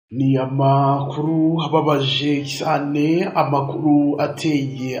Ni amakuru ababaje cyane, amakuru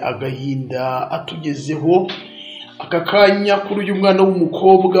ateye agahinda atugezeho aka kanya kuri uyu mwana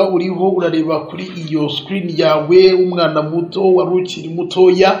w'umukobwa uriho urareba kuri iyo screen yawe. Umwana muto wari ukiri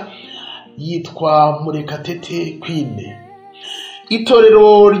mutoya yitwa Murekatete Queen.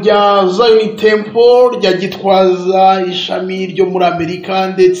 Itorero rya Zion Temple rya Gitwaza ishami ryo muri Amerika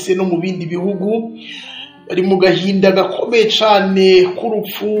ndetse no mu bindi bihugu ari mu gahinda gakomeye cyane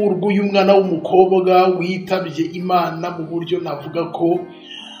k'urupfu rw'uyu mwana w'umukobwa witabye Imana mu buryo navuga ko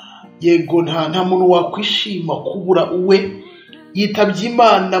yego nta muntu wakwishima kubura uwe yitabye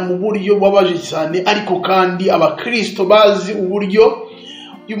Imana mu buryo babaje cyane. Ariko kandi abakristo bazi uburyo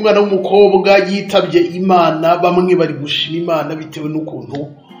uyu mwana w'umukobwa yitabye Imana, bamwe bari gushima Imana bitewe n'ukuntu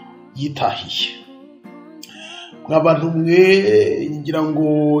yitahiye. Nk'abantu mwe ngira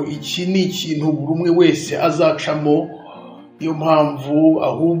ngo iki ni ikintu buri umwe wese azacamo, niyo mpamvu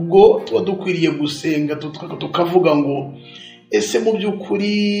ahubwo tuba dukwiriye gusenga tukavuga ngo ese mu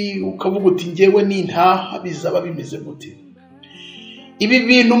by'ukuri ukavuga uti ngewe n'intaha bizaba bimeze gute. Ibi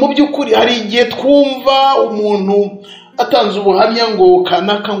bintu mu by'ukuri hari igihe twumva umuntu atanze ubuhamya ngo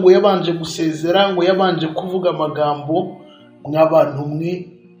kanaka ngo yabanje gusezera, ngo yabanje kuvuga amagambo. Mw'abantu mwe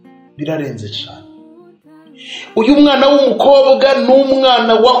birarenze cyane. Uyu mwana w'umukobwa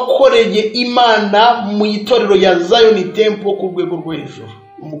n'umwana wakoreye Imana mu itorero ya Zion Temple ku rwego rwo hejuru,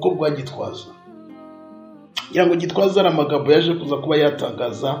 umukobwa wa Gitwaza. Ngira ngo Gitwaza ari amagambo yaje kuza kuba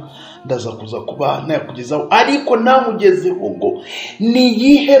yatangaza, ndaza kuza kuba nayakugezaho, ariko namugezeho ngo ni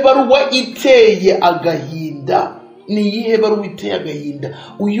iyihe baruwa iteye agahinda, ni iyihe baruwa iteye agahinda.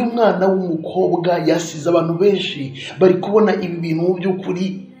 Uyu mwana w'umukobwa yasize. Abantu benshi bari kubona ibi bintu mu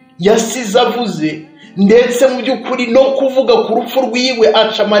by'ukuri yasize avuze, ndetse mu by'ukuri no kuvuga ku rupfu rwiwe,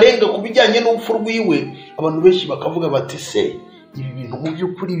 aca amarenga ku bijyanye n'urupfu rwiwe. Abantu benshi bakavuga bati se ibi bintu mu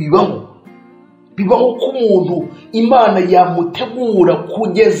by'ukuri bibaho ko umuntu Imana yamutegura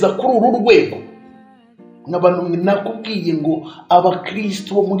kugeza kuri uru rwego. N'abantu nakubwiye ngo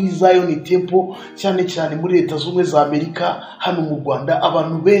abakristo bo muri Zion Temple cyane cyane muri Leta Zunze za Amerika, hano mu Rwanda,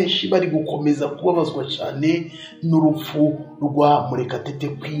 abantu benshi bari gukomeza kubabazwa cyane n'urupfu rwa Murekatete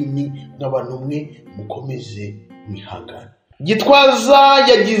Queen. N'abantu mwe mukomeze mwihangane. Gitwaza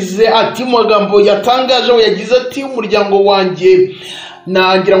yagize ati mu magambo yatangaje, yagize ati umuryango wanjye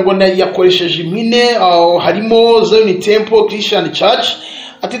nagira ngo yakoresheje impine harimo Zion Temple Christian Church.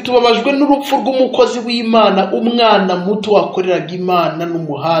 Ati tubabajwe n'urupfu rw'umukozi w'Imana, umwana muto wakoreraga Imana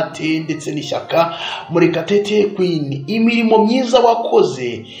n'umuhate ndetse n'ishyaka, Murekatete Queen. Imirimo myiza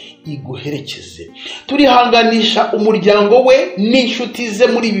wakoze iguherekeze. Turihanganisha umuryango we n'inshuti ze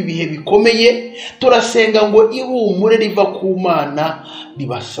muri ibi bihe bikomeye. Turasenga ngo ihumure riva ku Mana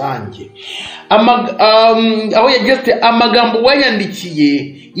ribasange. Aho yagize amagambo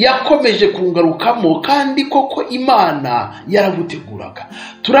wayandikiye yakomeje kungarukamo, kandi koko Imana yaraguteguraga.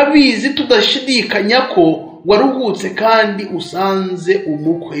 Turabizi tudashidikanya ko waruhutse kandi usanze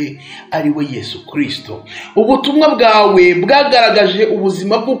umukwe ari we Yesu Kristo. Ubutumwa bwawe bwagaragaje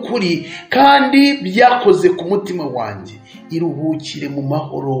ubuzima bw'ukuri kandi byakoze ku mutima wanjye. Iruhukire mu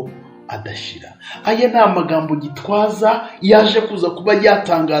mahoro adashira. Aya ni amagambo Gitwaza yaje kuza kuba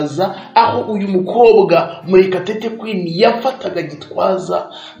yatangaza, aho uyu mukobwa Murekatete Queen yafataga Gitwaza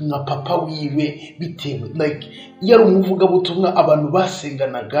nka papa wiwe, bitewe yari umuvugabutumwa. Abantu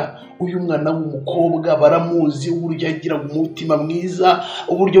basenganaga uyu mwana w'umukobwa, baramuzi uburyo yagiraga umutima mwiza,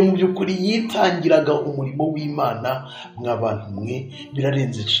 uburyo mu by'ukuri yitangiraga umurimo w'Imana. Mw'abantu mwe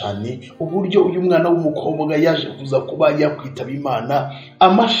birarenze cyane uburyo uyu mwana w'umukobwa yaje kuza kuba yakwitaba Imana.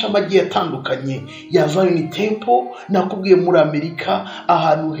 Amashami agiye atandukanye ya Zion Temple nakubwiye muri Amerika,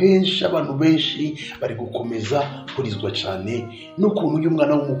 ahantu henshi abantu benshi bari gukomeza kurizwa cyane n'ukuntu uyu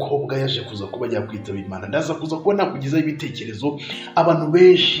mwana w'umukobwa yaje kuza kuba yakwitaba Imana. Ndaza kuza kuba nakugezaho ibitekerezo abantu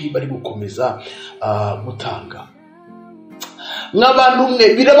benshi bari gukomeza gutanga. Nk'abantu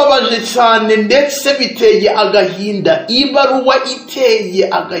mwe birababaje cyane ndetse biteye agahinda. Ibaruwa iteye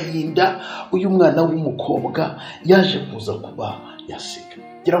agahinda uyu mwana w'umukobwa yaje kuza kuba yasiga.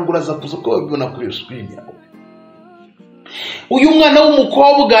 Ngira ngo uraza kuza kuba wabibona kuri screen yawe. Uyu mwana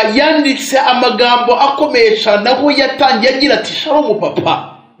w'umukobwa yanditse amagambo akomeye cyane, aho yatangiye agira ati shalom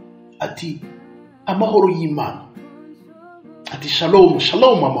papa, ati amahoro y'Imana, ati shalom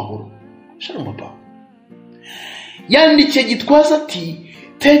shalom amahoro, shalom papa. Yandikiye Gitwaza ati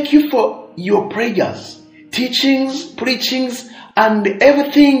thank you for your prayers, teachings, preachings and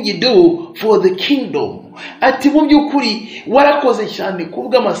everything you do for the kingdom. Ati mu by'ukuri warakoze cyane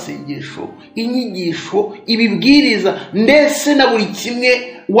kubw'amasengesho, inyigisho, ibibwiriza ndetse na buri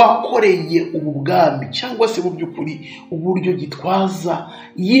kimwe wakoreye ubu bwami cyangwa se mu by'ukuri uburyo Gitwaza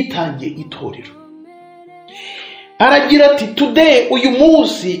yitangiye itorero. Aragira ati, today, uyu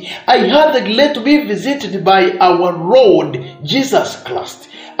munsi, I had the great to be visited by our Lord Jesus Christ.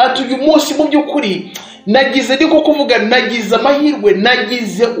 Ati uyu munsi mu by'ukuri nagize ndiko kuvuga nagize amahirwe,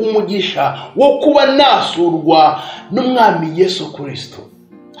 nagize umugisha wo kuba nasurwa n'umwami Yesu Kristo.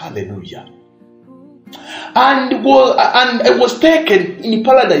 Hallelujah. And I was taken in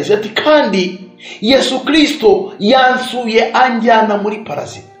paradise. Ati kandi Yesu Kristo yansuye anjyana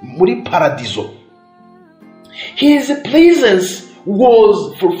muri paradizo. His presence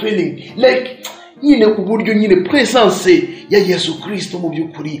was fulfilling. Like nyine uburyo nyine presence ya Yesu Kristo mu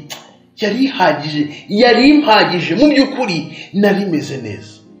by'ukuri yari impagije mu by'ukuri nari meze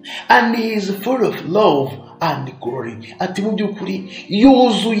neza. And he is full of love and glory. Ati mu by'ukuri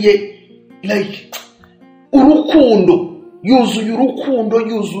yuzuye like urukundo,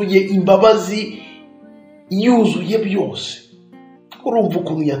 yuzuye imbabazi, yuzuye byose. Urumva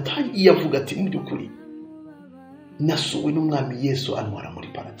ukuntu yatangiye avuga ati mu by'ukuri nasuwe n'umwami Yesu antwara muri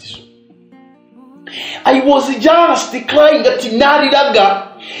paradiso. I was just crying ati nariraga.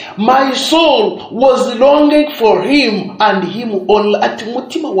 My soul was longing for him and him only. Ati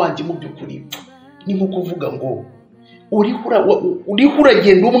mutima wanjye mu by'ukuri ni nko kuvuga ngo uriho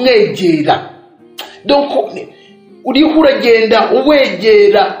uragenda umwegera. Donc uriho uragenda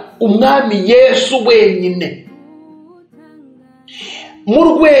uwegera umwami Yesu wenyine.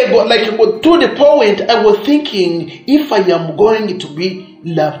 Murwego, like to the point I was thinking if I am going to be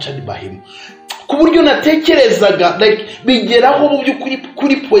raptured by him. Kuburyo natekerezaga like bigeraho mu by'ukuri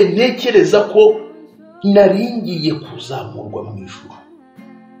kuri point ntekereza ko naringiye kuzamurwa mu ijuru.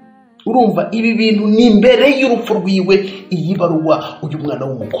 Urumva ibi bintu ni mbere y'urupfu rwiwe, iyi baruwa uyu mwana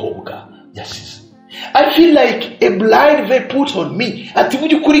w'umukobwa yasize. I feel like a blind veil put on me. Ati mu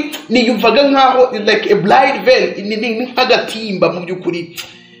by'ukuri niyumvaga nkaho like a blind veil ni nk'agatimba mu by'ukuri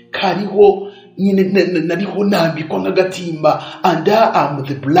kariho nyine nariho nambikwa nk'agatimba, and I am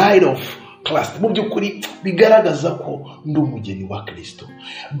the bride of Christ. Mu by'ukuri bigaragaza ko ndi umugeni wa Kristo.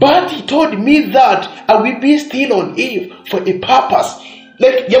 But he told me that I will be still on earth for a purpose.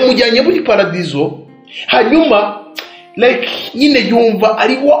 Like yamujyanye muri paradizo, hanyuma like nyine yumva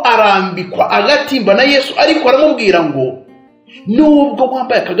ariho arambikwa agatimba na Yesu, ariko aramubwira ngo nubwo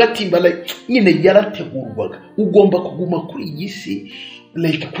wambaye akagatimba like nyine yarategurwaga, ugomba kuguma kuri iyi si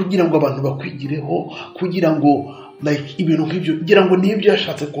like kugira ngo abantu bakwigireho, kugira ngo like ibintu nk'ibyo, kugira ngo nibyo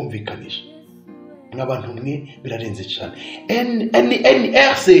yashatse kumvikanisha. N'abantu mwe birarenze cyane. And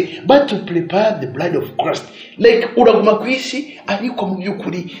say but to prepare the bride of Christ. Like uraguma ku isi ariko mu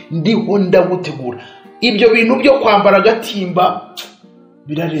by'ukuri ndiho ndagutegura. Ibyo bintu byo kwambara agatimba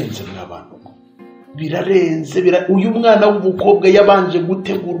birarenze n'abantu. Birarenze. Uyu mwana w'umukobwa yabanje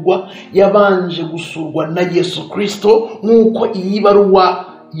gutegurwa, yabanje gusurwa na Yesu Kristo, nkuko iyi baruwa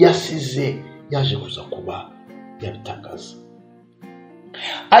yasize yaje kuza kuba yabitangaza.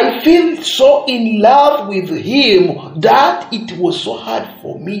 I feel so in love with him that it was so hard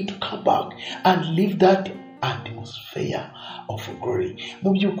for me to come back and leave that atmosphere of glory.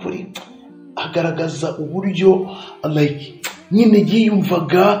 Mu by'ukuri agaragaza uburyo like nyine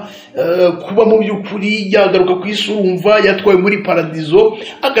yiyumvaga kuba mu by'ukuri yagaruka ku isi, urumva yatwaye muri paradizo.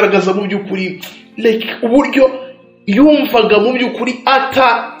 Agaragaza mu by'ukuri like uburyo yumvaga mu by'ukuri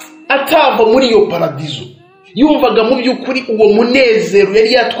atava muri iyo paradizo. Yumvaga mu by'ukuri uwo munezero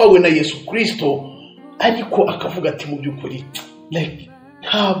yari yatwawe na Yesu Kristo, ariko akavuga ati mu by'ukuri like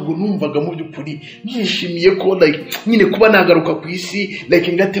ntabwo numvaga mu by'ukuri byishimiye ko like nyine kuba nagaruka ku isi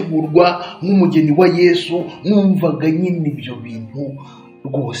like ngategurwa nk'umugeni wa Yesu. Numvaga nyine ibyo bintu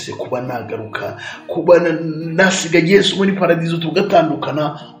rwose kuba nagaruka, kuba nasiga Yesu muri paradizo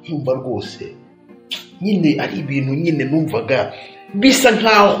tugatandukana, nkumva rwose nyine ari ibintu nyine numvaga bisa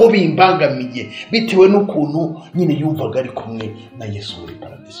nkaho bimbangamiye bitewe n'ukuntu nyine yumvaga ari kumwe na Yesu muri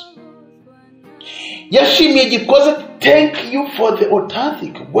paradiso. Yashimiye Gitwaza, thank you for the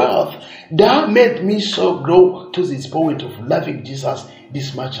authentic wealth that made me so grow to this point of loving Jesus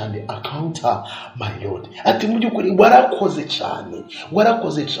this much and encounter my Lord. Ati mu by'ukuri warakoze cyane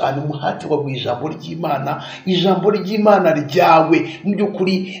umuhati wa ijambo ry'Imana ryawe mu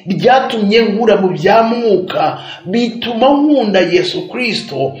by'ukuri ryatumye nkura mu bya mwuka, bituma nkunda Yesu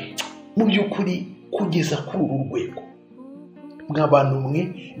Kristo mu by'ukuri kugeza kuri uru rwego. Mw'abantu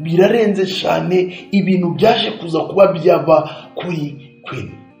mwe birarenze cyane ibintu byaje kuza kuba byaba kuri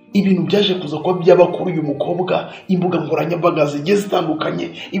kwene. ibintu byaje kuza kuba byaba kuri uyu mukobwa, imbuga nkoranyambaga zigiye zitandukanye,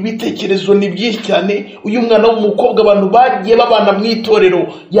 ibitekerezo ni byinshi cyane. Uyu mwana w'umukobwa abantu bagiye babana mu itorero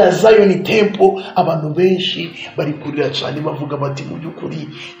ya Zion Temple, abantu benshi bari kurira cyane bavuga bati mu by'ukuri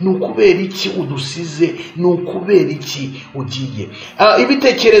ni ukubera iki udusize, ni ukubera iki ugiye.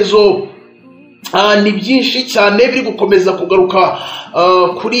 Ibitekerezo ni byinshi cyane biri gukomeza kugaruka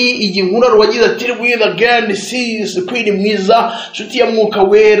kuri iyi nkuru. Wagize ati with again sees queen mwiza, nshuti ya mwuka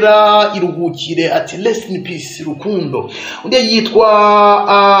wera iruhukire, ati rest in peace rukundo. Undi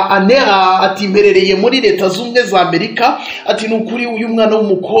yitwa Anea, ati mperereye muri leta zunze za Amerika, ati nukuri uyu mwana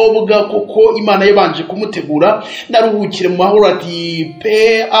w'umukobwa koko Imana yabanje kumutegura, naruhukire mu mahoro, ati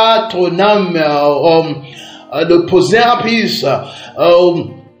pe atonam de poser en peace.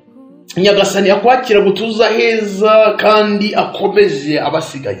 Nyagasani akwakira gutuza heza kandi akomeze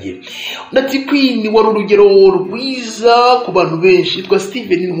abasigaye. Ndati Queen wari urugero rwiza ku bantu benshi. Yitwa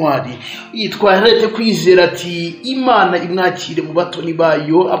Steven Intwari, yitwa Rete Kwizera, ati Imana imwakire mu batoni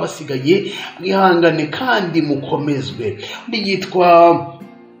bayo, abasigaye mwihangane kandi mukomezwe. Undi yitwa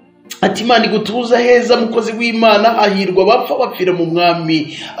ati Imana igutuza heza mukozi w'Imana, ahirwa bapfa bapfira mu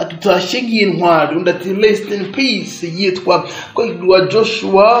mwami, atutashye nk'intwari. Undi ati rest in peace. Yitwa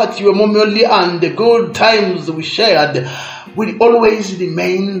Joshua, ati your memory and the good times we shared will always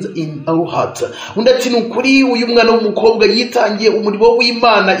remain in our heart. Undi ati nukuri uyu mwana w'umukobwa yitangiye umurimo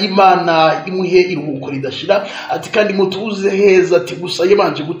w'Imana, Imana imuhe iruhuko ridashira, ati kandi mutuze heza, ati gusa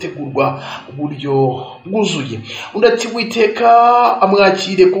yabanje gutegurwa uburyo bwuzuye. Undi ati Witeka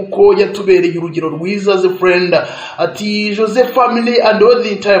amwakire kuko yatubereye urugero rwiza as a friend, ati Joseph family and all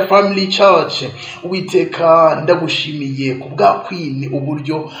the entire family church. Witeka ndagushimiye ku bwa Queen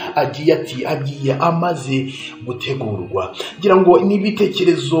uburyo agiye, ati agiye amaze gutegurwa. Ngira ngo ni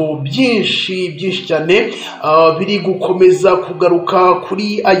ibitekerezo byinshi cyane biri gukomeza kugaruka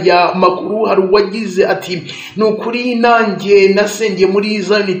kuri aya makuru. Hari uwagize ati nukuri nanjye nasengeye muri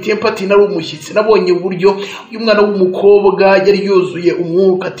Zion Temple, ati nari umushyitsi, nabonye uburyo uyu mwana w'umukobwa yari yuzuye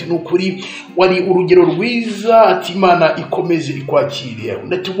umwuka, ati nukuri wari urugero rwiza, ati Imana ikomeze ikwakire.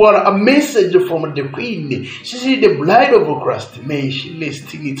 That what a message from the Queen. She is the bride of Christ. May she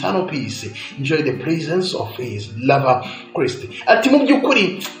rest in eternal peace, enjoy the presence of his lover Christ. Ati mu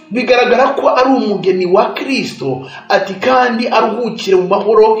by'ukuri bigaragara ko ari umugeni wa Kristo, ati kandi aruhukire mu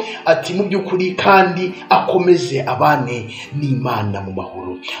mahoro, ati mu by'ukuri kandi akomeze abane n'Imana mu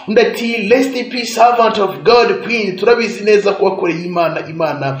mahoro. Undi ati rest in peace servant of God Queen, turabizi neza ko wakoreye Imana,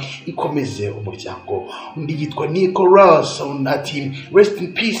 Imana ikomeze umuryango. Undi yitwa Nicholas, ati rest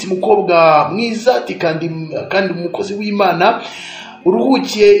in peace mukobwa mwiza, ati kandi umukozi w'Imana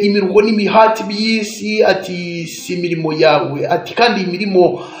uruhukiye imiruho n'imihati by'isi, ati si imirimo yawe, ati kandi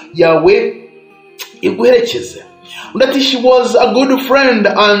imirimo yawe iguherekeze. Undi ati she was a good friend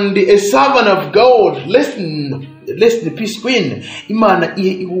and a servant of God. Listen the peace Queen, Imana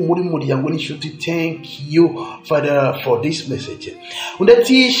iye ihumuri muryango n'inshuti. Thank you Father for this message. Undi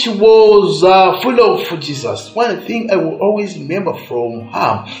ati she was full of Jesus. One thing I will always remember from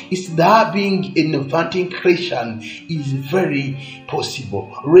her is that being an authentic Christian is very possible.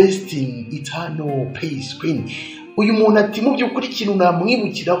 Rest in eternal peace Queen. Uyu muntu ati mu by'ukuri ikintu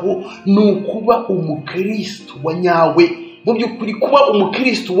namwibukiraho ni ukuba umukristo wa nyawe. Mu by'ukuri kuba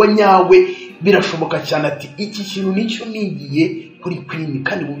umukristo wa nyawe birashoboka cyane, ati iki kintu nicyo nigiye kuri Queen,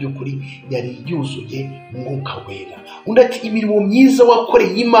 kandi mu by'ukuri yari yuzuye mwuka wera. Undi ati imirimo myiza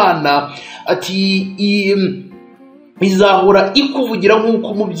wakoreye Imana, ati izahora ikuvugira nk'uko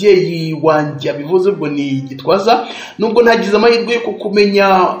umubyeyi wanjye abivuze. Ubwo ni Gitwaza, nubwo ntagize amahirwe yo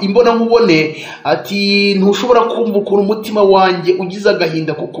kukumenya imbona nkubone, ati ntushobora kumva ukuntu umutima wanjye ugize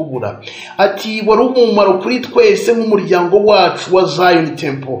agahinda kukubura, ati wari umumaro kuri twese nk'umuryango wacu wa Zion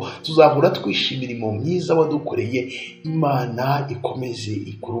Temple, tuzahora twishimira imirimo myiza wadukoreye. Imana ikomeze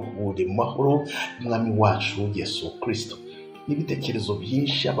ikuruhure mu mahoro mwami wacu Yesu Kristo. N'ibitekerezo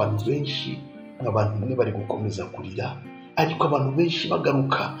byinshi, abantu benshi, abantu bamwe bari gukomeza kurira, ariko abantu benshi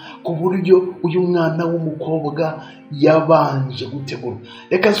bagaruka ku buryo uyu mwana w'umukobwa yabanje gutegura.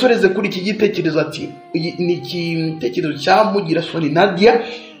 Reka nsoreze kuri iki gitekerezo, ati ni igitekerezo cya Mugirasoni Nadia.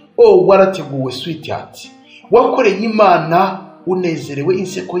 Warateguwe sweetheart, wakoreye Imana unezerewe,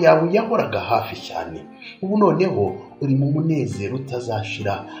 inseko yawe yahoraga hafi cyane, ubu noneho uri mu munezero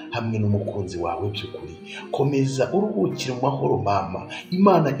utazashira hamwe n'umukunzi wawe. By'ukuri komeza uruhukire mu mahoro mama,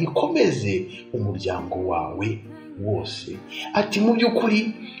 Imana ikomeze umuryango wawe wose. Ati mu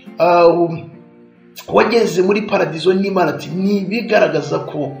by'ukuri wageze muri paradizo n'Imana, ati nibigaragaza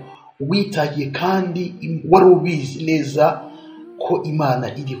ko witagiye kandi wari ubizi neza ko Imana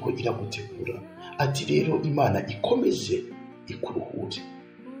iriko iragutegura. Ati rero Imana ikomeze ikuruhure.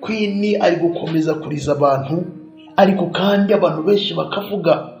 Queen ari gukomeza kuriza abantu, ariko kandi abantu benshi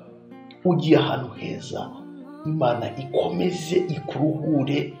bakavuga ugiye ahantu heza, Imana ikomeze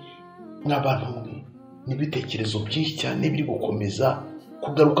ikuruhure nk'abantu mwe. N'ibitekerezo byinshi cyane biri gukomeza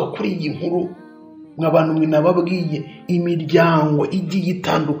kugaruka kuri iyi nkuru nk'abantu mwe. Nababwiye imiryango igiye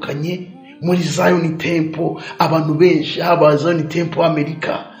itandukanye muri Zion Temple, abantu benshi, haba Zion Temple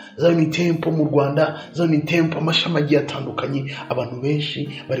Amerika, Zion Temple mu Rwanda, Zion Temple amashami agiye atandukanye, abantu benshi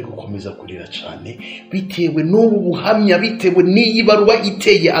bari gukomeza kurira cyane bitewe n'ubu buhamya, bitewe n'iyi baruwa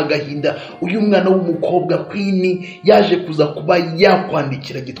iteye agahinda. Uyu mwana w'umukobwa Queen yaje kuza kuba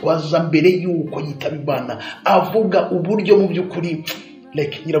yakwandikira Gitwaza mbere y'uko yitaba Imana, avuga uburyo mu by'ukuri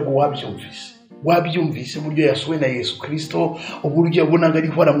nyirago wabyumvise uburyo yasuwe na Yesu Kristo, uburyo yabonaga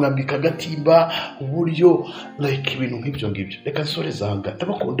ariho aramwambika agatimba, uburyo ibintu nk'ibyo ngibyo. Reka nsoreze aha ngaha.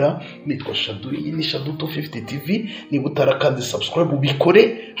 Ndabakunda, nitwa Shadu, iyi ni Shadu 250 TV. Niba utarakanze subscribe ubikore,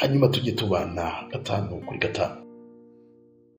 hanyuma tujye tubana 5 kuri 5.